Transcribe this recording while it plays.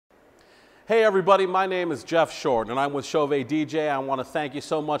Hey everybody, my name is Geoff Short and I'm with Chauvet DJ. I want to thank you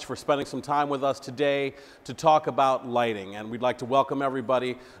so much for spending some time with us today to talk about lighting. And we'd like to welcome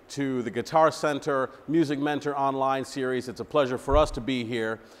everybody to the Guitar Center Music Mentor Online series. It's a pleasure for us to be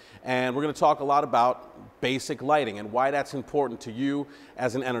here. And we're going to talk a lot about basic lighting and why that's important to you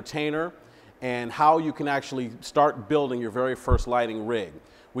as an entertainer and how you can actually start building your very first lighting rig.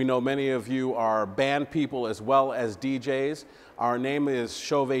 We know many of you are band people as well as DJs. Our name is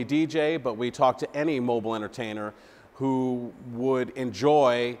Chauvet DJ, but we talk to any mobile entertainer who would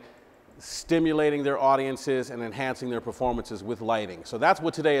enjoy stimulating their audiences and enhancing their performances with lighting. So that's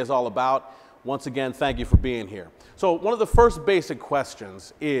what today is all about. Once again, thank you for being here. So one of the first basic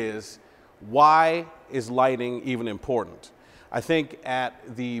questions is, why is lighting even important? I think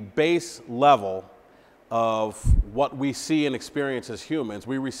at the base level of what we see and experience as humans,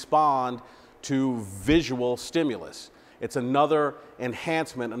 we respond to visual stimulus. It's another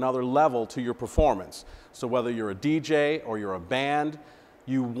enhancement, another level to your performance. So whether you're a DJ or you're a band,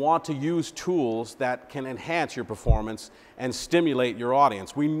 you want to use tools that can enhance your performance and stimulate your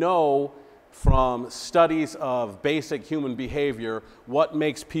audience. We know from studies of basic human behavior what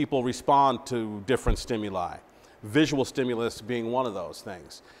makes people respond to different stimuli, visual stimulus being one of those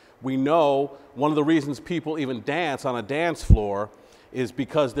things. We know one of the reasons people even dance on a dance floor is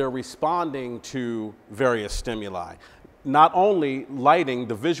because they're responding to various stimuli. Not only lighting,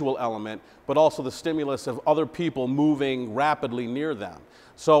 the visual element, but also the stimulus of other people moving rapidly near them.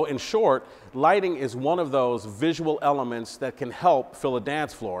 So in short, lighting is one of those visual elements that can help fill a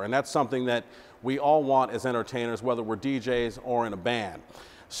dance floor, and that's something that we all want as entertainers, whether we're DJs or in a band.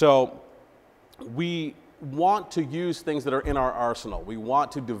 So we want to use things that are in our arsenal. We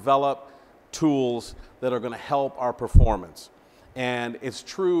want to develop tools that are going to help our performance. And it's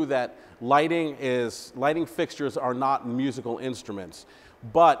true that lighting fixtures are not musical instruments,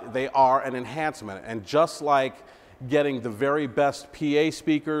 but they are an enhancement. And just like getting the very best PA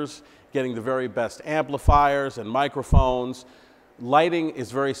speakers, getting the very best amplifiers and microphones, lighting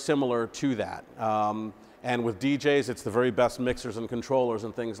is very similar to that. And with DJs, it's the very best mixers and controllers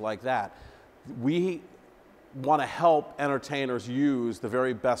and things like that. We want to help entertainers use the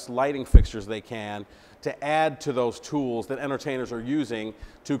very best lighting fixtures they can to add to those tools that entertainers are using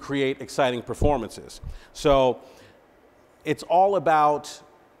to create exciting performances. So it's all about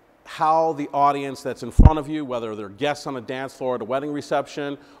how the audience that's in front of you, whether they're guests on a dance floor at a wedding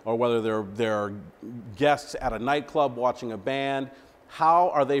reception or whether they're guests at a nightclub watching a band, how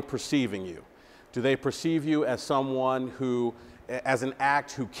are they perceiving you? Do they perceive you as someone who, as an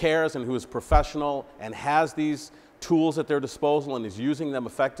act who cares and who is professional and has these tools at their disposal and is using them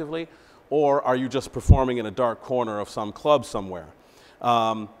effectively? Or are you just performing in a dark corner of some club somewhere?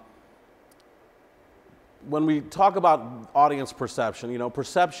 When we talk about audience perception, you know,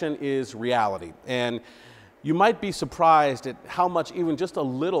 perception is reality. And you might be surprised at how much even just a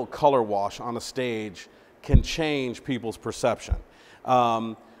little color wash on a stage can change people's perception.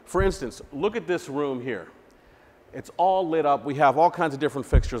 For instance, look at this room here. It's all lit up. We have all kinds of different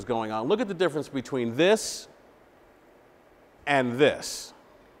fixtures going on. Look at the difference between this and this.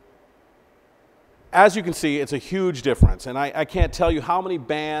 As you can see, it's a huge difference. And I can't tell you how many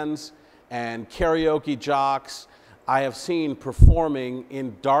bands and karaoke jocks I have seen performing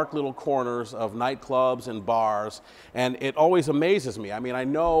in dark little corners of nightclubs and bars. And it always amazes me. I mean, I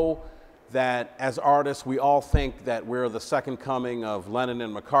know that as artists, we all think that we're the second coming of Lennon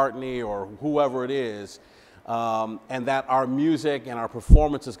and McCartney or whoever it is. And that our music and our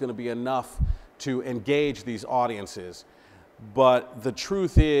performance is going to be enough to engage these audiences. But the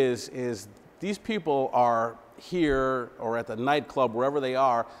truth is these people are here or at the nightclub, wherever they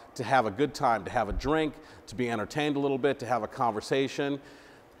are, to have a good time, to have a drink, to be entertained a little bit, to have a conversation.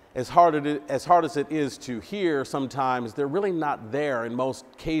 As hard as it is to hear sometimes, they're really not there in most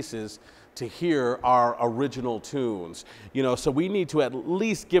cases to hear our original tunes. You know, so we need to at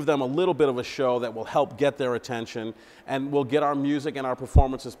least give them a little bit of a show that will help get their attention and will get our music and our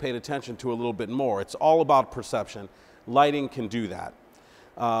performances paid attention to a little bit more. It's all about perception. Lighting can do that.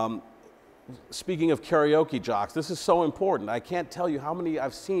 Speaking of karaoke jocks, this is so important. I can't tell you how many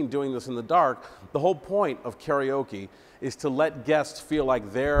I've seen doing this in the dark. The whole point of karaoke is to let guests feel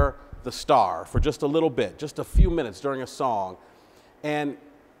like they're the star for just a little bit, just a few minutes during a song. And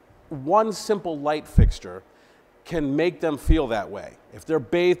one simple light fixture can make them feel that way. If they're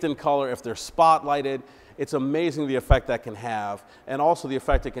bathed in color, if they're spotlighted, it's amazing the effect that can have, and also the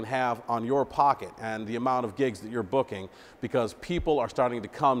effect it can have on your pocket and the amount of gigs that you're booking, because people are starting to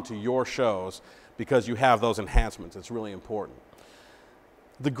come to your shows because you have those enhancements. It's really important.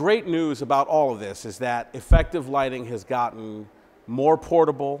 The great news about all of this is that effective lighting has gotten more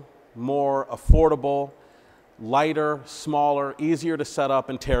portable, more affordable, lighter, smaller, easier to set up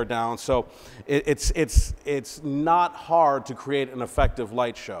and tear down. So it's not hard to create an effective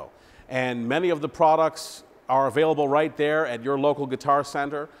light show. And many of the products are available right there at your local Guitar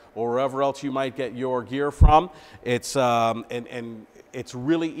Center or wherever else you might get your gear from. It's, and it's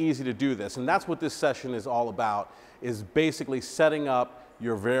really easy to do this. And that's what this session is all about, is basically setting up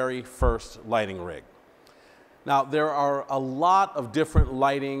your very first lighting rig. Now, there are a lot of different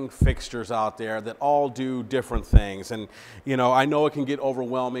lighting fixtures out there that all do different things. And, you know, I know it can get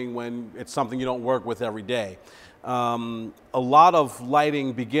overwhelming when it's something you don't work with every day. A lot of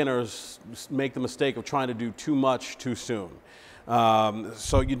lighting beginners make the mistake of trying to do too much too soon.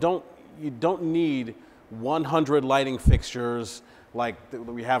 So you don't need 100 lighting fixtures like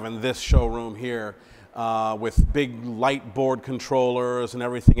we have in this showroom here. With big light board controllers and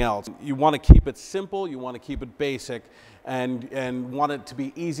everything else. You want to keep it simple, you want to keep it basic, and want it to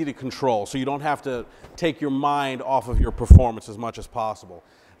be easy to control so you don't have to take your mind off of your performance as much as possible.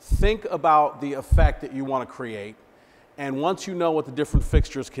 Think about the effect that you want to create, and once you know what the different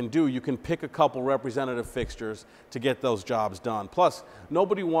fixtures can do, you can pick a couple representative fixtures to get those jobs done. Plus,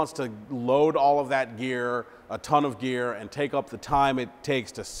 nobody wants to load all of that gear, a ton of gear, and take up the time it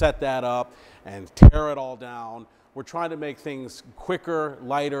takes to set that up and tear it all down. We're trying to make things quicker,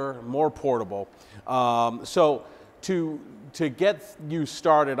 lighter, more portable. So to get you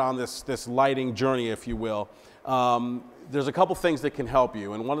started on this lighting journey, if you will, there's a couple things that can help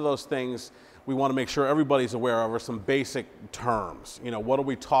you. And one of those things we want to make sure everybody's aware of are some basic terms. You know, what are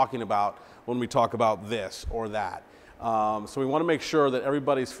we talking about when we talk about this or that? So we want to make sure that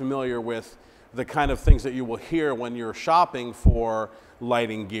everybody's familiar with the kind of things that you will hear when you're shopping for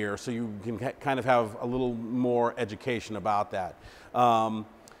lighting gear, so you can kind of have a little more education about that.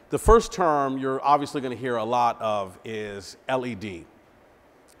 The first term you're obviously going to hear a lot of is LED.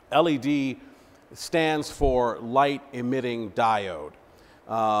 LED stands for light emitting diode.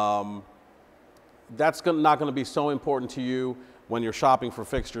 That's not going to be so important to you when you're shopping for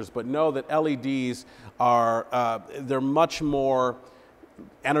fixtures, but know that LEDs are, they're much more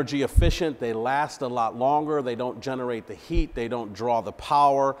energy efficient, they last a lot longer, they don't generate the heat, they don't draw the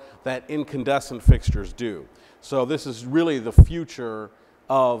power that incandescent fixtures do. So this is really the future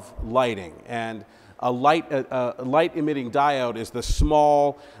of lighting. And a light emitting diode is the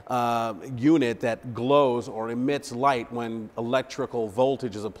small unit that glows or emits light when electrical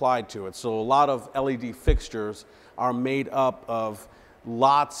voltage is applied to it. So a lot of LED fixtures are made up of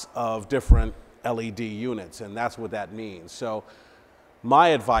lots of different LED units, and that's what that means. So my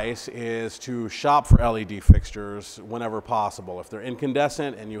advice is to shop for LED fixtures whenever possible. If they're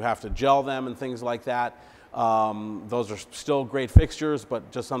incandescent and you have to gel them and things like that, those are still great fixtures,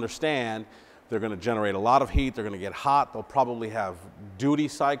 but just understand they're going to generate a lot of heat, they're going to get hot, they'll probably have duty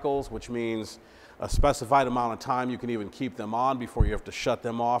cycles, which means a specified amount of time you can even keep them on before you have to shut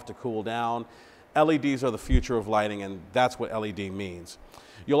them off to cool down. LEDs are the future of lighting, and that's what LED means.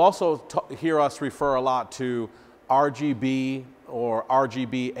 You'll also hear us refer a lot to RGB or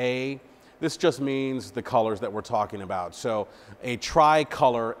RGBA. This just means the colors that we're talking about. So a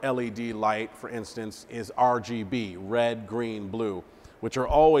tricolor LED light, for instance, is RGB, red, green, blue, which are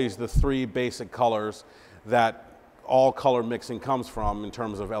always the three basic colors that all color mixing comes from in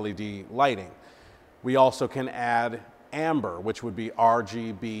terms of LED lighting. We also can add amber, which would be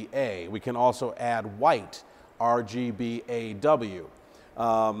RGBA. We can also add white, RGBAW.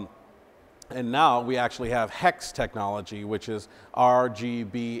 And now we actually have hex technology, which is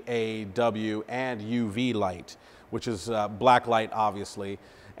RGBAW and UV light, which is black light, obviously.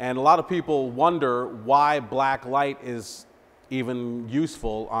 And a lot of people wonder why black light is even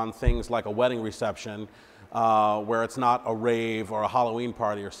useful on things like a wedding reception, where it's not a rave or a Halloween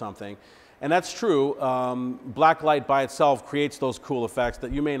party or something. And that's true. Black light by itself creates those cool effects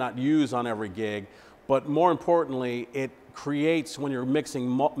that you may not use on every gig, but more importantly, it creates, when you're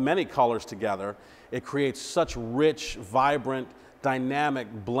mixing many colors together, it creates such rich, vibrant, dynamic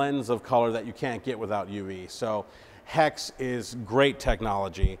blends of color that you can't get without UV. So hex is great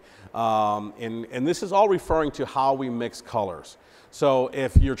technology. And this is all referring to how we mix colors. So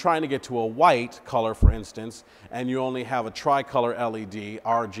if you're trying to get to a white color, for instance, and you only have a tricolor LED,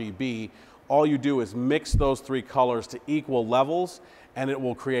 RGB, all you do is mix those three colors to equal levels, and it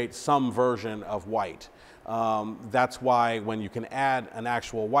will create some version of white. That's why when you can add an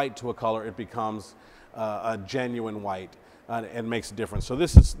actual white to a color, it becomes a genuine white and makes a difference. So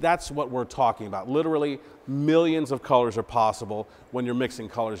that's what we're talking about. Literally millions of colors are possible when you're mixing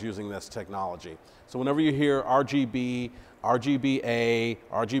colors using this technology. So whenever you hear RGB, RGBA,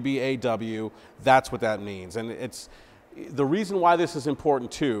 RGBAW, that's what that means. And it's the reason why this is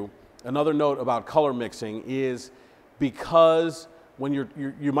important too another note about color mixing is because when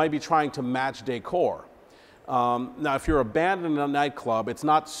you might be trying to match decor. Now, if you're a band in a nightclub, it's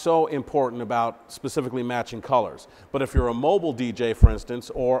not so important about specifically matching colors. But if you're a mobile DJ, for instance,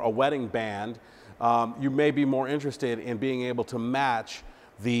 or a wedding band, you may be more interested in being able to match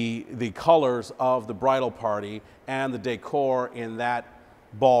the colors of the bridal party and the decor in that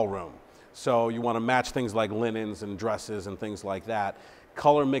ballroom. So you want to match things like linens and dresses and things like that.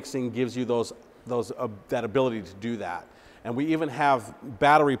 Color mixing gives you that ability to do that. And we even have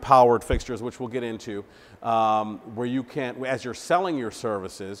battery-powered fixtures, which we'll get into, where you can, as you're selling your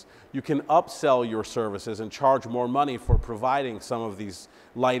services, you can upsell your services and charge more money for providing some of these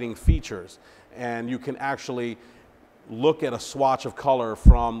lighting features. And you can actually look at a swatch of color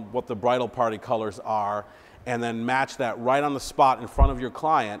from what the bridal party colors are and then match that right on the spot in front of your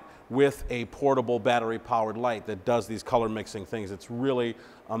client with a portable battery-powered light that does these color mixing things. It's really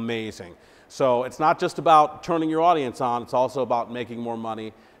amazing. So it's not just about turning your audience on, it's also about making more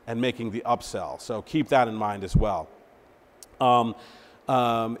money and making the upsell. So keep that in mind as well.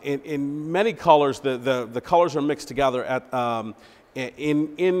 In many colors, the colors are mixed together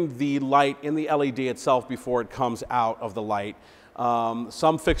in the light, in the LED itself before it comes out of the light.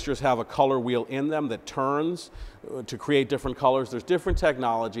 Some fixtures have a color wheel in them that turns to create different colors. There's different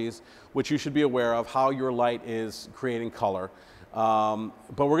technologies which you should be aware of how your light is creating color. But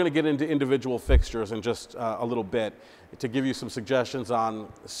we're going to get into individual fixtures in just a little bit to give you some suggestions on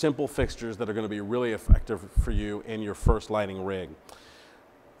simple fixtures that are going to be really effective for you in your first lighting rig.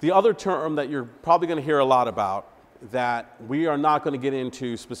 The other term that you're probably going to hear a lot about that we are not going to get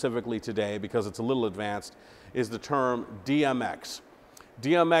into specifically today because it's a little advanced is the term DMX.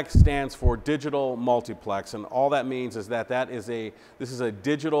 DMX stands for digital multiplex, and all that means is that this is a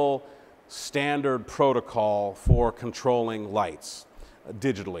digital standard protocol for controlling lights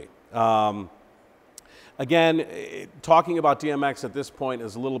digitally. Again, talking about DMX at this point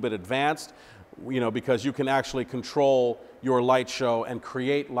is a little bit advanced, because you can actually control your light show and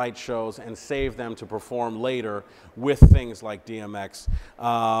create light shows and save them to perform later with things like DMX.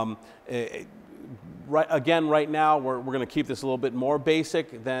 Right now, we're going to keep this a little bit more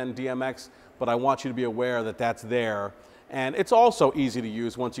basic than DMX, but I want you to be aware that that's there. And it's also easy to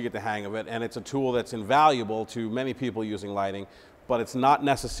use once you get the hang of it, and it's a tool that's invaluable to many people using lighting, but it's not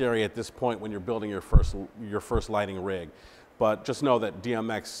necessary at this point when you're building your first lighting rig. But just know that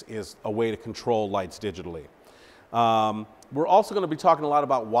DMX is a way to control lights digitally. We're also going to be talking a lot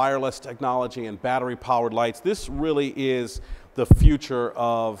about wireless technology and battery-powered lights. This really is the future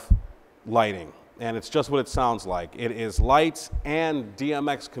of lighting, and it's just what it sounds like. It is lights and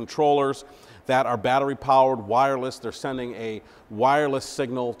DMX controllers that are battery-powered, wireless. They're sending a wireless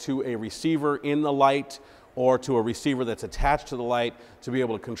signal to a receiver in the light or to a receiver that's attached to the light to be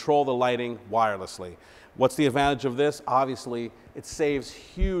able to control the lighting wirelessly. What's the advantage of this? Obviously, it saves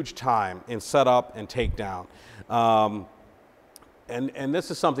huge time in setup and takedown. And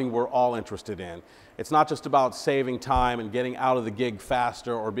this is something we're all interested in. It's not just about saving time and getting out of the gig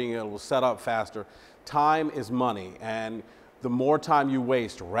faster or being able to set up faster. Time is money, and the more time you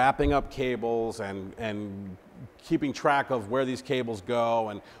waste wrapping up cables and keeping track of where these cables go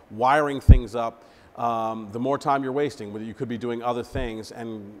and wiring things up, the more time you're wasting. You could be doing other things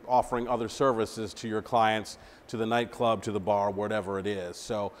and offering other services to your clients, to the nightclub, to the bar, whatever it is.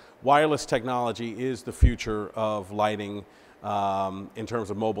 So wireless technology is the future of lighting in terms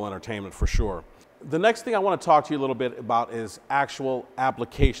of mobile entertainment for sure. The next thing I want to talk to you a little bit about is actual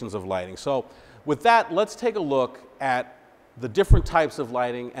applications of lighting. So with that, let's take a look at the different types of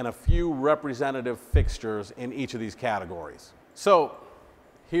lighting and a few representative fixtures in each of these categories. So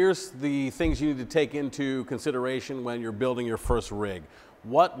here's the things you need to take into consideration when you're building your first rig.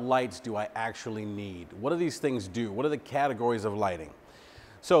 What lights do I actually need? What do these things do? What are the categories of lighting?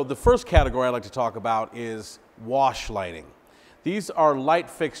 So the first category I'd like to talk about is wash lighting. These are light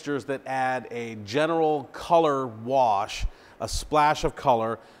fixtures that add a general color wash, a splash of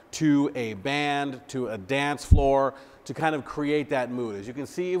color, to a band, to a dance floor, to kind of create that mood. As you can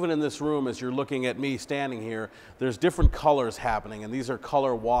see, even in this room, as you're looking at me standing here, there's different colors happening, and these are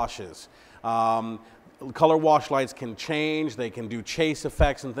color washes. Color wash lights can change, they can do chase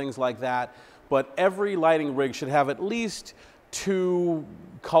effects and things like that, but every lighting rig should have at least 2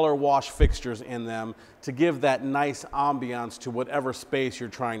 color wash fixtures in them to give that nice ambiance to whatever space you're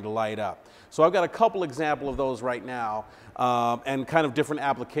trying to light up. So I've got a couple examples of those right now and kind of different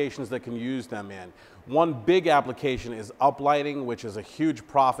applications that can use them in. One big application is uplighting, which is a huge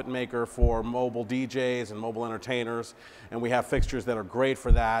profit maker for mobile DJs and mobile entertainers, and we have fixtures that are great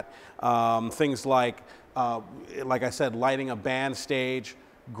for that. Things like I said, lighting a band stage,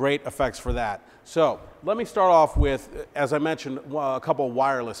 great effects for that. So let me start off with, as I mentioned, a couple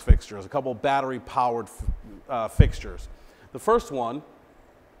wireless fixtures, a couple battery-powered fixtures. The first one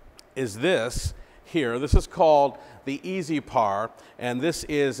is this here. This is called the Easy Par, and this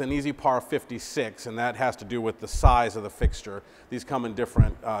is an Easy Par 56, and that has to do with the size of the fixture. These come in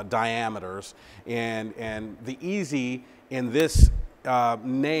different diameters, and the Easy in this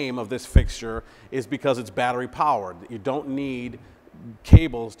name of this fixture is because it's battery powered. You don't need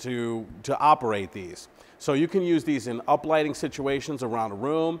cables to operate these. So you can use these in uplighting situations around a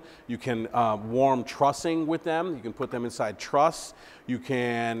room. You can warm trussing with them. You can put them inside truss. You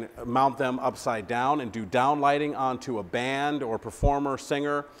can mount them upside down and do downlighting onto a band or performer,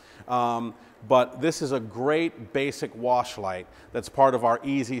 singer. But this is a great basic wash light that's part of our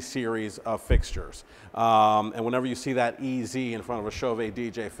Easy series of fixtures. And whenever you see that EZ in front of a Chauvet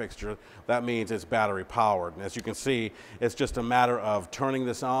DJ fixture, that means it's battery powered. And as you can see, it's just a matter of turning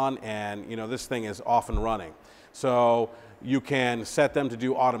this on, and this thing is off and running. So you can set them to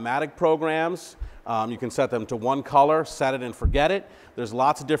do automatic programs. You can set them to one color, set it and forget it. There's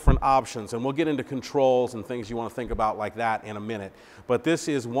lots of different options, and we'll get into controls and things you want to think about like that in a minute. But this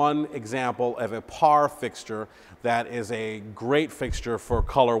is one example of a par fixture that is a great fixture for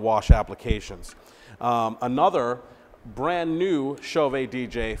color wash applications. Another brand new Chauvet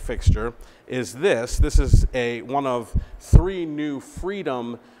DJ fixture is this. This is one of 3 new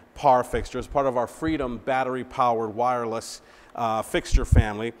Freedom par fixtures, part of our Freedom battery-powered wireless fixture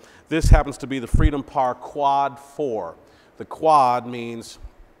family. This happens to be the Freedom Par Quad 4. The quad means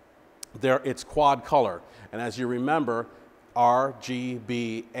it's quad color, and as you remember,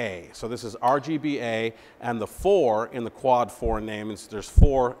 RGBA. So this is RGBA, and the 4 in the Quad 4 name means there's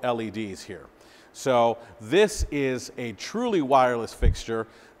 4 LEDs here. So this is a truly wireless fixture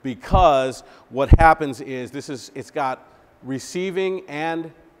because what happens is it's got receiving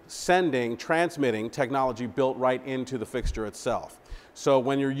and transmitting technology built right into the fixture itself. So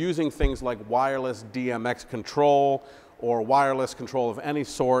when you're using things like wireless DMX control or wireless control of any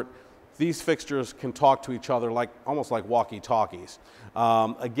sort, these fixtures can talk to each other almost like walkie-talkies.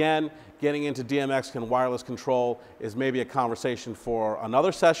 Again, getting into DMX and wireless control is maybe a conversation for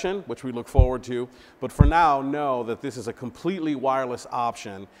another session, which we look forward to. But for now, know that this is a completely wireless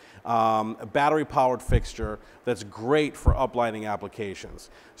option, a battery-powered fixture that's great for uplighting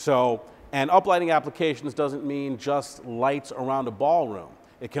applications. And uplighting applications doesn't mean just lights around a ballroom.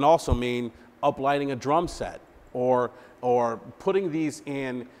 It can also mean uplighting a drum set or putting these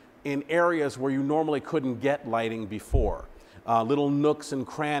in areas where you normally couldn't get lighting before. Little nooks and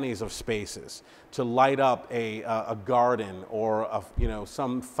crannies of spaces to light up a garden or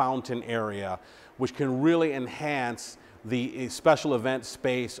some fountain area, which can really enhance the special event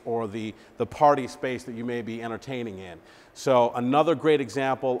space or the party space that you may be entertaining in. So another great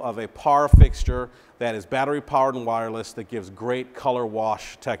example of a par fixture that is battery powered and wireless that gives great color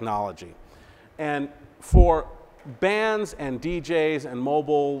wash technology. And for bands and DJs and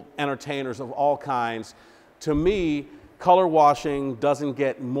mobile entertainers of all kinds, to me, color washing doesn't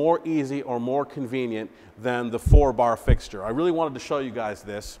get more easy or more convenient than the 4-bar fixture. I really wanted to show you guys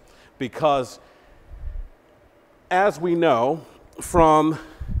this because, as we know from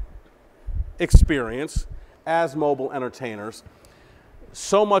experience as mobile entertainers,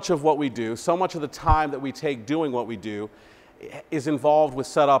 so much of what we do, so much of the time that we take doing what we do is involved with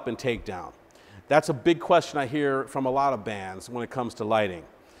setup and takedown. That's a big question I hear from a lot of bands when it comes to lighting.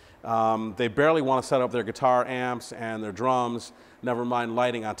 They barely want to set up their guitar amps and their drums, never mind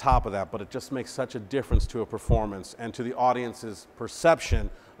lighting on top of that, but it just makes such a difference to a performance and to the audience's perception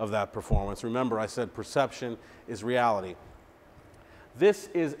of that performance. Remember, I said perception is reality. This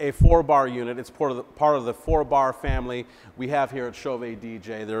is a 4-bar unit. It's part of the 4-bar family we have here at Chauvet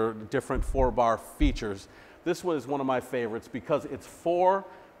DJ. There are different 4-bar features. This one is one of my favorites because it's 4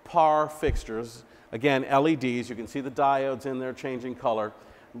 par fixtures, again LEDs, you can see the diodes in there changing color,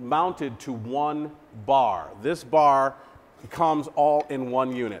 mounted to 1 bar. This bar comes all in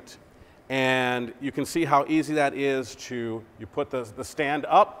 1 unit, and you can see how easy that is you put the stand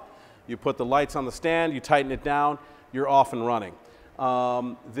up, you put the lights on the stand, you tighten it down, you're off and running.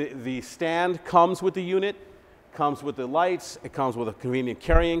 The stand comes with the unit, comes with the lights, it comes with a convenient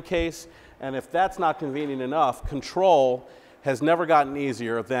carrying case, and if that's not convenient enough, control has never gotten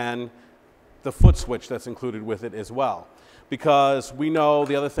easier than the foot switch that's included with it as well. Because we know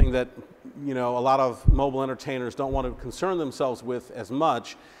the other thing that a lot of mobile entertainers don't want to concern themselves with as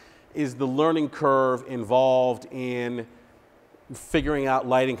much is the learning curve involved in figuring out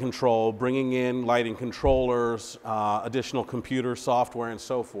lighting control, bringing in lighting controllers, additional computer software and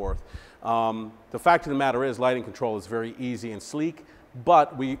so forth. The fact of the matter is lighting control is very easy and sleek,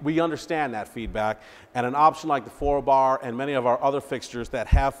 But we understand that feedback, and an option like the 4-bar and many of our other fixtures that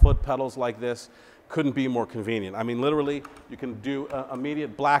have foot pedals like this couldn't be more convenient. I mean, literally, you can do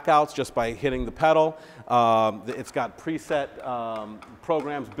immediate blackouts just by hitting the pedal. It's got preset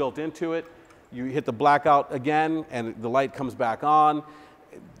programs built into it. You hit the blackout again, and the light comes back on.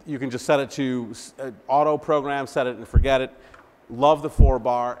 You can just set it to auto program, set it and forget it. Love the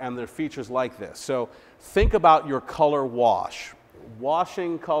 4-bar and their features like this. So think about your color wash.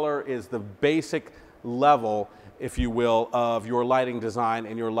 Washing color is the basic level, if you will, of your lighting design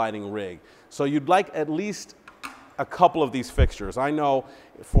and your lighting rig. So you'd like at least a couple of these fixtures. I know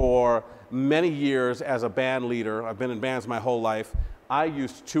for many years as a band leader, I've been in bands my whole life, I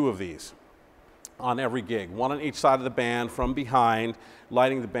used 2 of these on every gig, one on each side of the band from behind,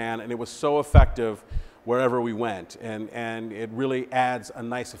 lighting the band, and it was so effective wherever we went, and it really adds a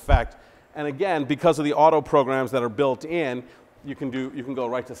nice effect. And again, because of the auto programs that are built in, you can go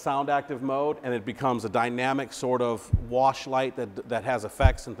right to sound active mode, and it becomes a dynamic sort of wash light that has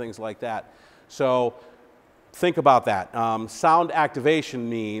effects and things like that. So think about that. Sound activation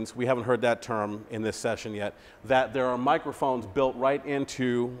means, we haven't heard that term in this session yet, that there are microphones built right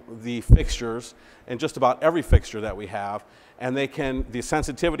into the fixtures, and just about every fixture that we have, and the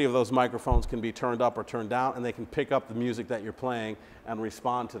sensitivity of those microphones can be turned up or turned down, and they can pick up the music that you're playing and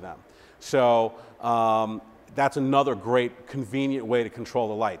respond to them. So that's another great convenient way to control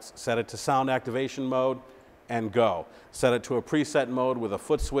the lights. Set it to sound activation mode and go. Set it to a preset mode with a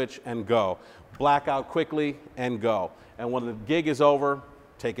foot switch and go. Black out quickly and go. And when the gig is over,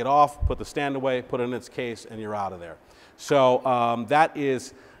 take it off, put the stand away, put it in its case, and you're out of there. So that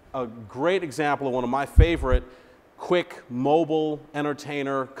is a great example of one of my favorite quick mobile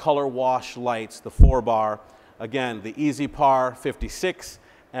entertainer color wash lights, the 4-bar. Again, the Easy Par 56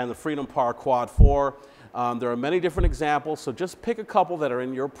 and the Freedom Par Quad 4. There are many different examples, so just pick a couple that are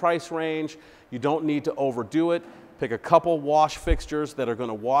in your price range. You don't need to overdo it. Pick a couple wash fixtures that are going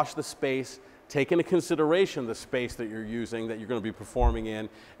to wash the space, take into consideration the space that you're using, that you're going to be performing in,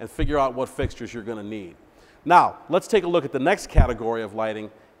 and figure out what fixtures you're going to need. Now, let's take a look at the next category of lighting,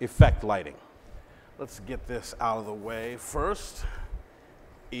 effect lighting. Let's get this out of the way first.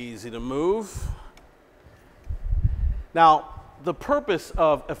 Easy to move. Now, the purpose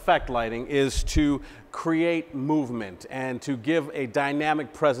of effect lighting is to create movement and to give a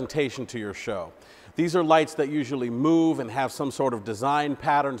dynamic presentation to your show. These are lights that usually move and have some sort of design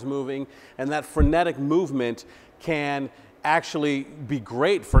patterns moving, and that frenetic movement can actually be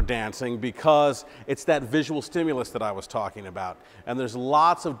great for dancing because it's that visual stimulus that I was talking about. And there's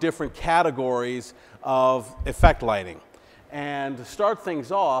lots of different categories of effect lighting. And to start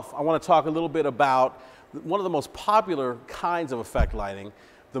things off, I want to talk a little bit about one of the most popular kinds of effect lighting,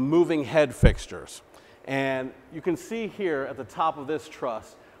 the moving head fixtures. And you can see here at the top of this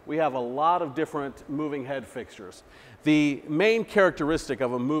truss, we have a lot of different moving head fixtures. The main characteristic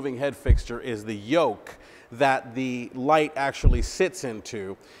of a moving head fixture is the yoke that the light actually sits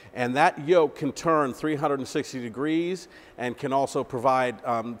into, and that yoke can turn 360 degrees and can also provide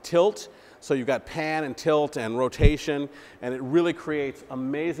tilt. So you've got pan and tilt and rotation, and it really creates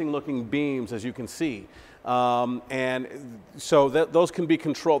amazing looking beams, as you can see. And so those can be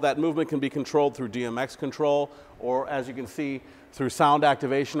controlled, that movement can be controlled through DMX control, or as you can see, through sound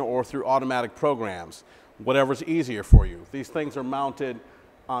activation or through automatic programs, whatever's easier for you. These things are mounted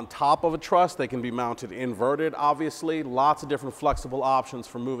on top of a truss. They can be mounted inverted, obviously. Lots of different flexible options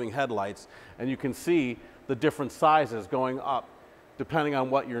for moving headlights, and you can see the different sizes going up depending on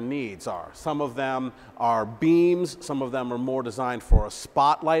what your needs are. Some of them are beams, some of them are more designed for a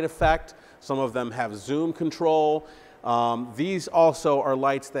spotlight effect, some of them have zoom control. These also are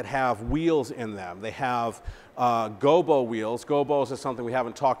lights that have wheels in them. They have gobo wheels. Gobos is something we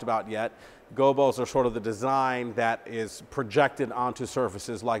haven't talked about yet. Gobos are sort of the design that is projected onto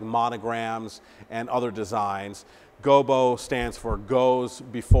surfaces like monograms and other designs. Gobo stands for goes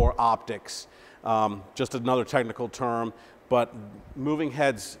before optics, just another technical term. But moving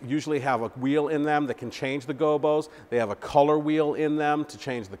heads usually have a wheel in them that can change the gobos. They have a color wheel in them to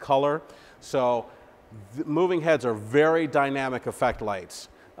change the color. So moving heads are very dynamic effect lights.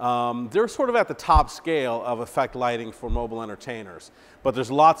 They're sort of at the top scale of effect lighting for mobile entertainers, but there's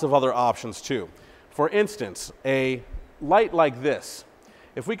lots of other options too. For instance, a light like this.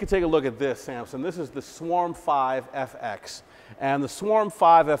 If we could take a look at this, Samson, this is the Swarm 5 FX. And the Swarm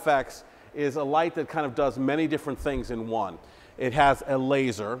 5 FX is a light that kind of does many different things in one. It has a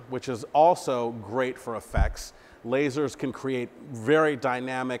laser, which is also great for effects. Lasers can create very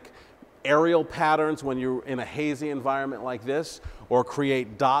dynamic aerial patterns when you're in a hazy environment like this, or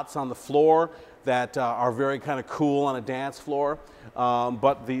create dots on the floor that are very kind of cool on a dance floor,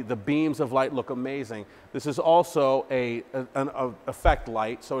 but the beams of light look amazing. This is also an effect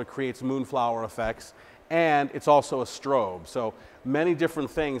light, so it creates moonflower effects, and it's also a strobe. So many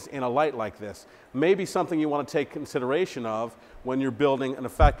different things in a light like this. Maybe something you want to take consideration of when you're building an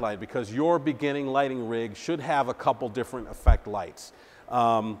effect light, because your beginning lighting rig should have a couple different effect lights.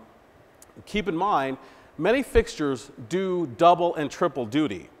 Keep in mind, many fixtures do double and triple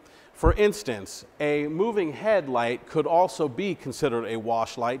duty. For instance, a moving head light could also be considered a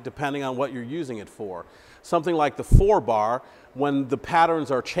wash light depending on what you're using it for. Something like the 4-bar, when the patterns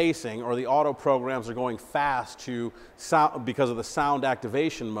are chasing or the auto programs are going fast to sound, because of the sound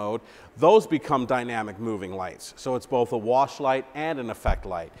activation mode, those become dynamic moving lights. So it's both a wash light and an effect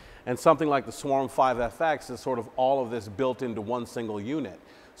light. And something like the Swarm 5FX is sort of all of this built into one single unit.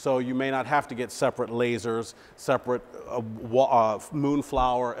 So you may not have to get separate lasers, separate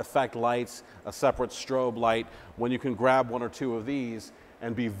moonflower effect lights, a separate strobe light, when you can grab one or two of these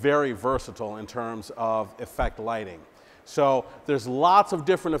and be very versatile in terms of effect lighting. So there's lots of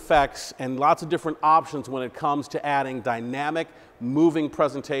different effects and lots of different options when it comes to adding dynamic, moving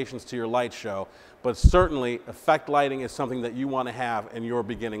presentations to your light show. But certainly, effect lighting is something that you want to have in your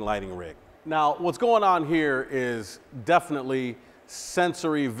beginning lighting rig. Now, what's going on here is definitely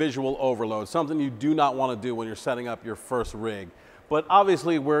sensory visual overload, something you do not want to do when you're setting up your first rig. But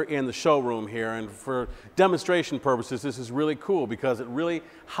obviously we're in the showroom here, and for demonstration purposes this is really cool because it really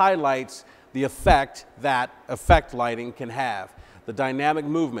highlights the effect that effect lighting can have, the dynamic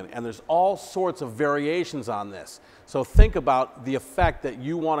movement, and there's all sorts of variations on this. So think about the effect that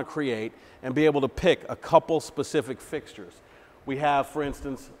you want to create and be able to pick a couple specific fixtures. We have, for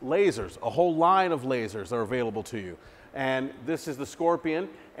instance, lasers, a whole line of lasers are available to you. And this is the Scorpion,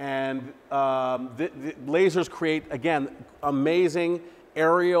 and the lasers create, again, amazing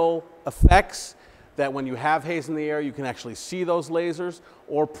aerial effects that when you have haze in the air, you can actually see those lasers,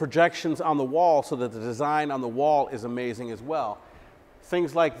 or projections on the wall so that the design on the wall is amazing as well.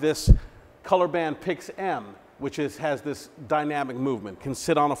 Things like this Color Band Pix M, which has this dynamic movement, can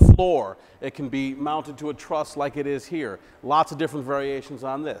sit on a floor. It can be mounted to a truss like it is here. Lots of different variations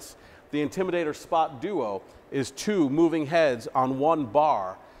on this. The Intimidator Spot Duo is 2 moving heads on 1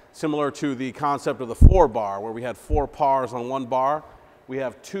 bar, similar to the concept of the 4-bar, where we had 4 pars on 1 bar. We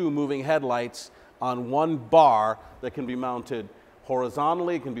have 2 moving headlights on 1 bar that can be mounted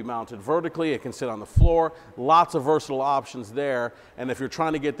horizontally, it can be mounted vertically, it can sit on the floor. Lots of versatile options there. And if you're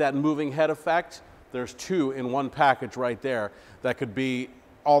trying to get that moving head effect, there's 2 in 1 package right there that could be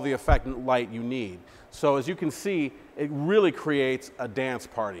all the effect and light you need. So as you can see, it really creates a dance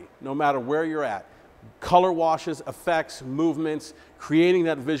party, no matter where you're at. Color washes, effects, movements, creating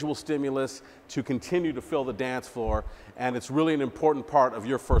that visual stimulus to continue to fill the dance floor, and it's really an important part of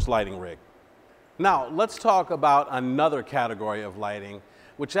your first lighting rig. Now, let's talk about another category of lighting,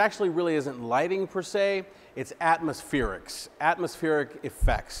 which actually really isn't lighting per se, it's atmospherics, atmospheric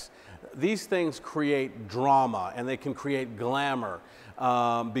effects. These things create drama and they can create glamour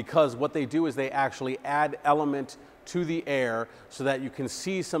because what they do is they actually add element to the air so that you can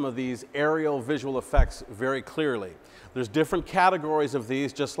see some of these aerial visual effects very clearly. There's different categories of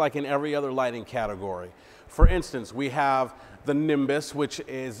these, just like in every other lighting category. For instance, we have the Nimbus, which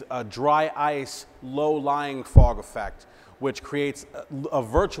is a dry ice, low-lying fog effect, which creates a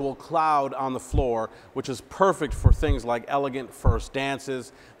virtual cloud on the floor, which is perfect for things like elegant first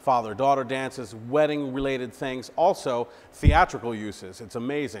dances, father-daughter dances, wedding-related things, also theatrical uses. It's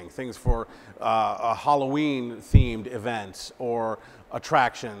amazing. Things for Halloween-themed events or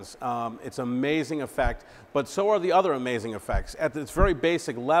attractions. It's an amazing effect, but so are the other amazing effects. At its very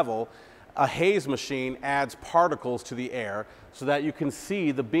basic level, a haze machine adds particles to the air so that you can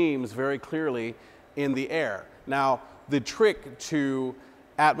see the beams very clearly in the air. Now, the trick to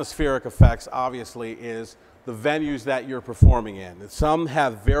atmospheric effects, obviously, is the venues that you're performing in. Some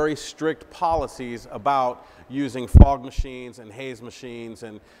have very strict policies about using fog machines and haze machines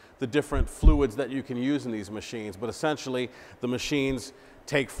and the different fluids that you can use in these machines. But essentially, the machines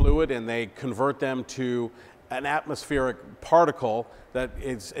take fluid and they convert them to an atmospheric particle that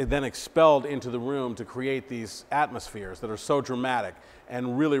is then expelled into the room to create these atmospheres that are so dramatic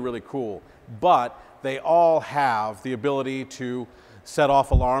and really, really cool. But they all have the ability to set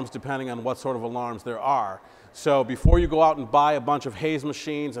off alarms depending on what sort of alarms there are. So before you go out and buy a bunch of haze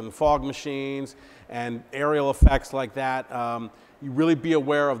machines and fog machines and aerial effects like that, you really be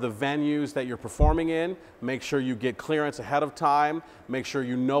aware of the venues that you're performing in. Make sure you get clearance ahead of time. Make sure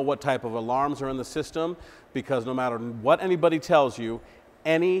you know what type of alarms are in the system, because no matter what anybody tells you,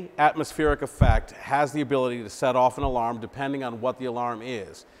 any atmospheric effect has the ability to set off an alarm depending on what the alarm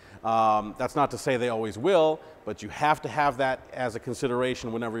is. That's not to say they always will, but you have to have that as a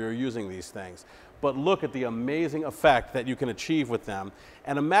consideration whenever you're using these things. But look at the amazing effect that you can achieve with them.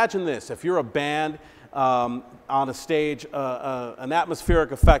 And imagine this, if you're a band on a stage, an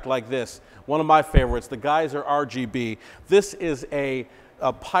atmospheric effect like this, one of my favorites, the Geyser RGB. This is a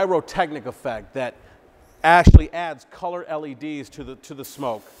pyrotechnic effect that actually adds color LEDs to the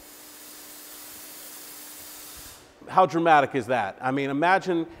smoke. How dramatic is that? I mean,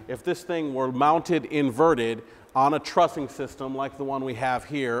 imagine if this thing were mounted inverted on a trussing system like the one we have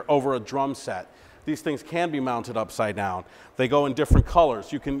here over a drum set. These things can be mounted upside down. They go in different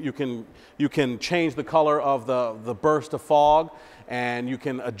colors. You can change the color of the burst of fog, and you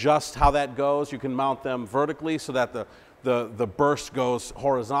can adjust how that goes. You can mount them vertically so that the burst goes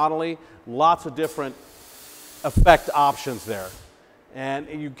horizontally. Lots of different effect options there. And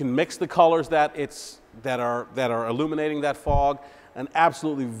you can mix the colors that are illuminating that fog. An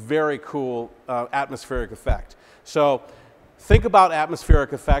absolutely very cool atmospheric effect. So think about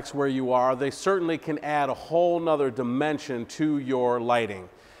atmospheric effects where you are. They certainly can add a whole nother dimension to your lighting,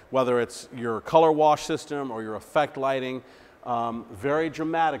 whether it's your color wash system or your effect lighting. Very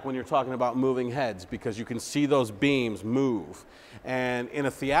dramatic when you're talking about moving heads, because you can see those beams move. And in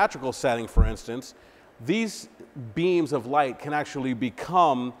a theatrical setting, for instance, these beams of light can actually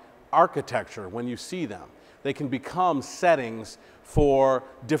become architecture when you see them. They can become settings for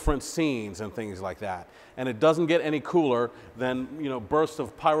different scenes and things like that. And it doesn't get any cooler than, you know, bursts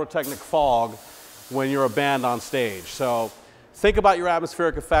of pyrotechnic fog when you're a band on stage. So think about your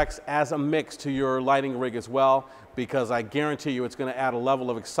atmospheric effects as a mix to your lighting rig as well, because I guarantee you it's going to add a level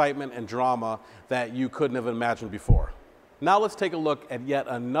of excitement and drama that you couldn't have imagined before. Now let's take a look at yet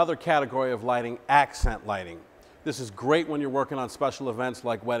another category of lighting, accent lighting. This is great when you're working on special events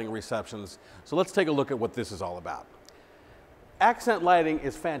like wedding receptions. So let's take a look at what this is all about. Accent lighting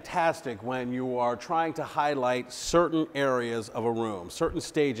is fantastic when you are trying to highlight certain areas of a room, certain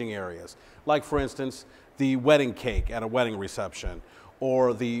staging areas, like for instance, the wedding cake at a wedding reception,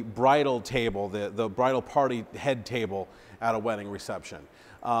 or the bridal table, the bridal party head table at a wedding reception.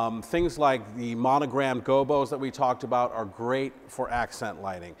 Things like the monogrammed gobos that we talked about are great for accent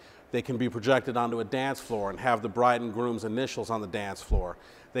lighting. They can be projected onto a dance floor and have the bride and groom's initials on the dance floor.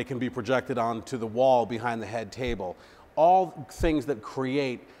 They can be projected onto the wall behind the head table. All things that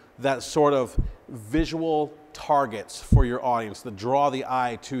create that sort of visual targets for your audience that draw the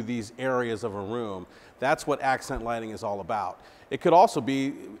eye to these areas of a room. That's what accent lighting is all about. It could also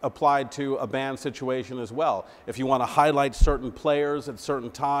be applied to a band situation as well. If you want to highlight certain players at certain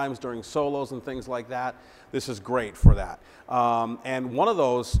times during solos and things like that, this is great for that. And one of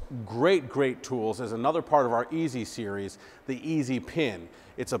those great tools is another part of our Easy series, the Easy Pin.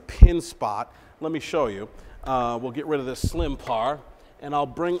 It's a pin spot. Let me show you. We'll get rid of this slim par, and I'll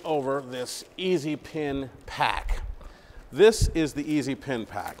bring over this Easy Pin pack. This is the Easy Pin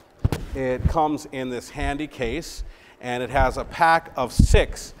pack. It comes in this handy case, and it has a pack of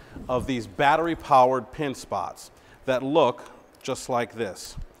 6 of these battery-powered pin spots that look just like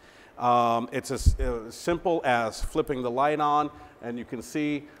this. It's as simple as flipping the light on, and you can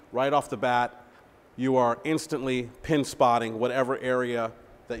see right off the bat, you are instantly pin spotting whatever area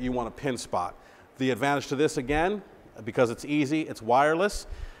that you want to pin spot. The advantage to this, again, because it's easy, it's wireless.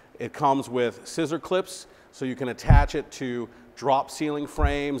 It comes with scissor clips, so you can attach it to drop ceiling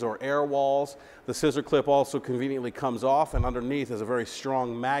frames or air walls. The scissor clip also conveniently comes off, and underneath is a very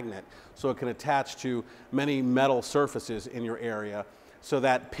strong magnet, so it can attach to many metal surfaces in your area, so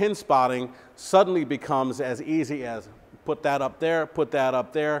that pin spotting suddenly becomes as easy as put that up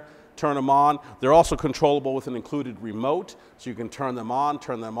there, turn them on. They're also controllable with an included remote, so you can turn them on,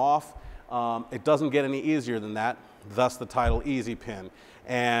 turn them off. It doesn't get any easier than that, thus the title Easy Pin.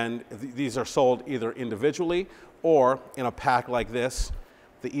 And these are sold either individually or in a pack like this,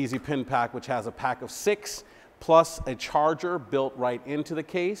 the Easy Pin pack, which has a pack of 6 plus a charger built right into the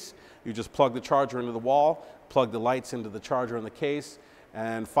case. You just plug the charger into the wall, plug the lights into the charger in the case,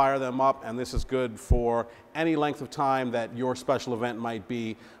 and fire them up, and this is good for any length of time that your special event might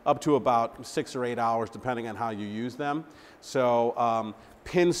be, up to about 6 or 8 hours depending on how you use them. So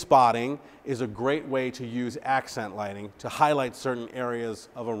pin spotting is a great way to use accent lighting to highlight certain areas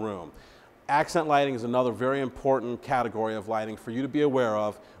of a room. Accent lighting is another very important category of lighting for you to be aware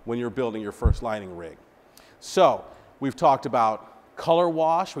of when you're building your first lighting rig. So we've talked about color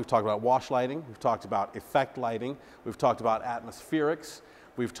wash, we've talked about wash lighting, we've talked about effect lighting, we've talked about atmospherics,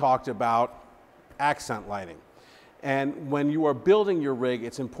 we've talked about accent lighting. And when you are building your rig,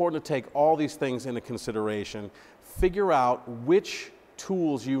 it's important to take all these things into consideration. Figure out which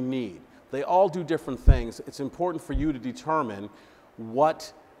tools you need. They all do different things. It's important for you to determine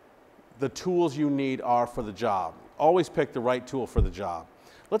what the tools you need are for the job. Always pick the right tool for the job.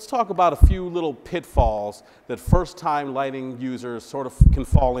 Let's talk about a few little pitfalls that first-time lighting users sort of can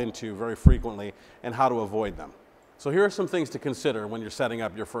fall into very frequently and how to avoid them. So here are some things to consider when you're setting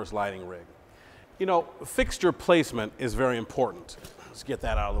up your first lighting rig. You know, fixture placement is very important. Let's get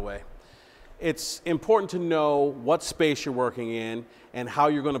that out of the way. It's important to know what space you're working in and how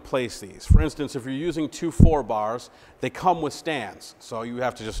you're going to place these. For instance, if you're using 2 4-bars, they come with stands. So you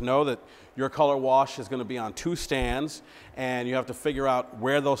have to just know that your color wash is going to be on 2 stands, and you have to figure out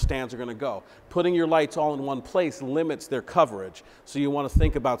where those stands are going to go. Putting your lights all in one place limits their coverage, so you want to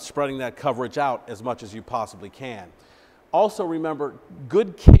think about spreading that coverage out as much as you possibly can. Also remember,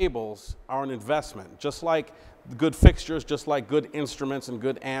 good cables are an investment. Just like good fixtures, just like good instruments and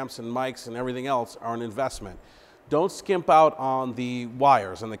good amps and mics and everything else are an investment. Don't skimp out on the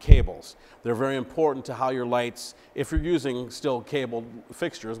wires and the cables. They're very important to how your lights, if you're using still cabled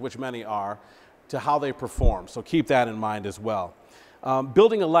fixtures, which many are, to how they perform. So keep that in mind as well.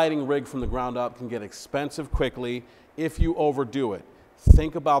 Building a lighting rig from the ground up can get expensive quickly if you overdo it.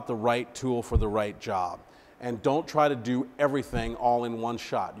 Think about the right tool for the right job. And don't try to do everything all in one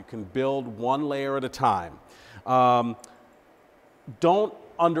shot. You can build one layer at a time. Don't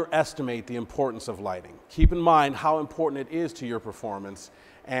underestimate the importance of lighting. Keep in mind how important it is to your performance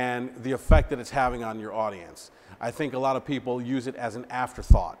and the effect that it's having on your audience. I think a lot of people use it as an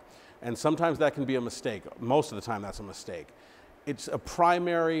afterthought, and sometimes that can be a mistake. Most of the time that's a mistake. It's a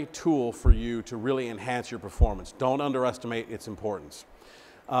primary tool for you to really enhance your performance. Don't underestimate its importance.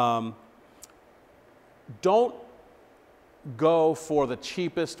 Don't go for the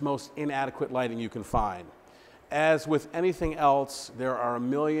cheapest, most inadequate lighting you can find. As with anything else, there are a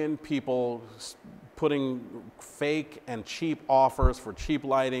million people putting fake and cheap offers for cheap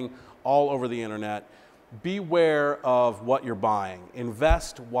lighting all over the internet. Beware of what you're buying.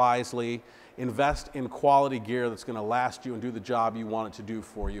 Invest wisely. Invest in quality gear that's going to last you and do the job you want it to do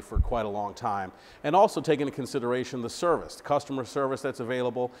for you for quite a long time. And also take into consideration the service, the customer service that's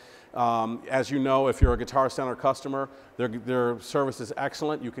available. As you know, if you're a Guitar Center customer, their service is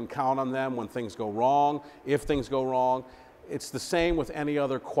excellent. You can count on them when things go wrong, if things go wrong. It's the same with any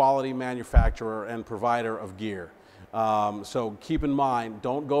other quality manufacturer and provider of gear. So keep in mind,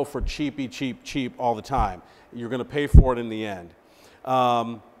 don't go for cheapy, cheap all the time. You're going to pay for it in the end.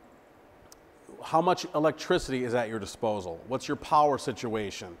 How much electricity is at your disposal? What's your power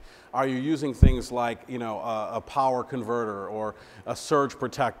situation? Are you using things like, you know, a power converter or a surge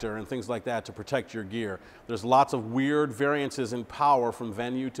protector and things like that to protect your gear? There's lots of weird variances in power from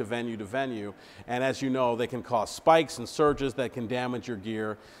venue to venue to venue, and as you know, they can cause spikes and surges that can damage your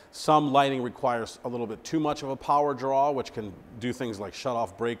gear. Some lighting requires a little bit too much of a power draw, which can do things like shut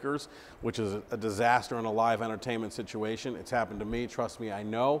off breakers, which is a disaster in a live entertainment situation. It's happened to me, trust me, I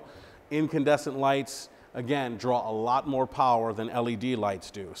know. Incandescent lights, again, draw a lot more power than LED lights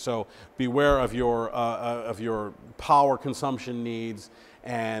do. So beware of your power consumption needs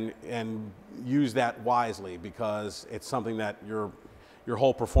and use that wisely, because it's something that your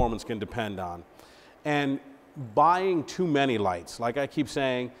whole performance can depend on. And buying too many lights, like I keep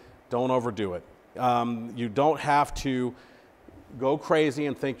saying, don't overdo it. You don't have to go crazy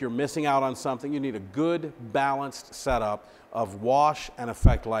and think you're missing out on something. You need a good, balanced setup of wash and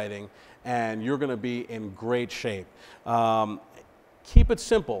effect lighting, and you're going to be in great shape. Keep it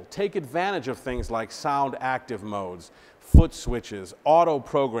simple. Take advantage of things like sound active modes, foot switches, auto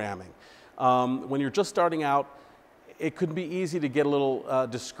programming. When you're just starting out, it could be easy to get a little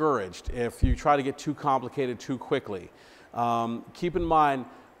discouraged if you try to get too complicated too quickly. Keep in mind,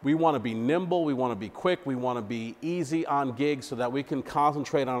 we want to be nimble, we want to be quick, we want to be easy on gigs so that we can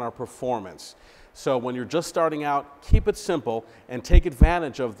concentrate on our performance. So when you're just starting out, keep it simple and take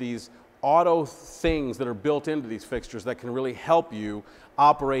advantage of these auto things that are built into these fixtures that can really help you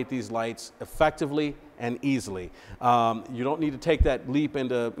operate these lights effectively and easily. You don't need to take that leap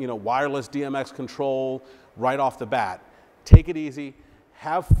into, you know, wireless DMX control right off the bat. Take it easy,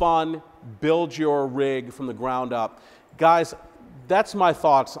 have fun, build your rig from the ground up. Guys, that's my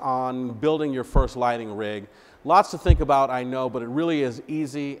thoughts on building your first lighting rig. Lots to think about, I know, but it really is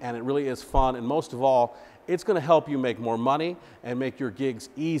easy and it really is fun, and most of all, it's going to help you make more money and make your gigs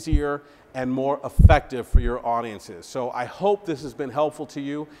easier and more effective for your audiences. So I hope this has been helpful to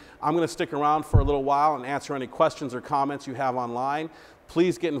you. I'm going to stick around for a little while and answer any questions or comments you have online.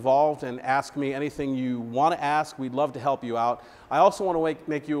 Please get involved and ask me anything you want to ask. We'd love to help you out. I also want to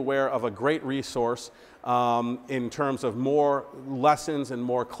make you aware of a great resource. in terms of more lessons and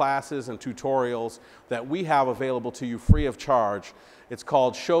more classes and tutorials that we have available to you free of charge. It's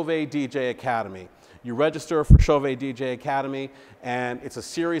called Chauvet DJ Academy. You register for Chauvet DJ Academy, and it's a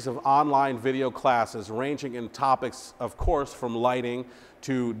series of online video classes ranging in topics, of course, from lighting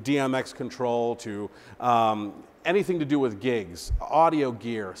to DMX control to anything to do with gigs, audio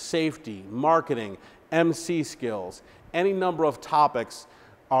gear, safety, marketing, MC skills. Any number of topics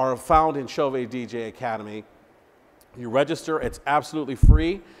are found in Chauvet DJ Academy. You register, it's absolutely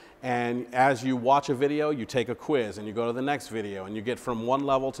free. And as you watch a video, you take a quiz and you go to the next video and you get from one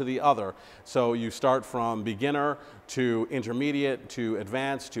level to the other. So you start from beginner to intermediate to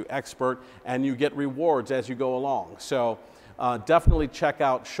advanced to expert, and you get rewards as you go along. So definitely check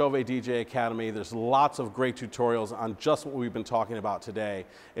out Chauvet DJ Academy. There's lots of great tutorials on just what we've been talking about today.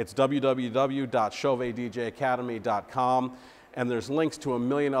 It's www.chauvetdjacademy.com. And there's links to a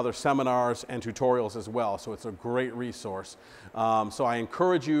million other seminars and tutorials as well, so it's a great resource. So I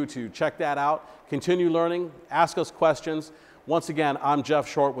encourage you to check that out, continue learning, ask us questions. Once again, I'm Geoff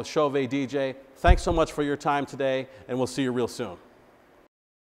Short with Chauvet DJ. Thanks so much for your time today, and we'll see you real soon.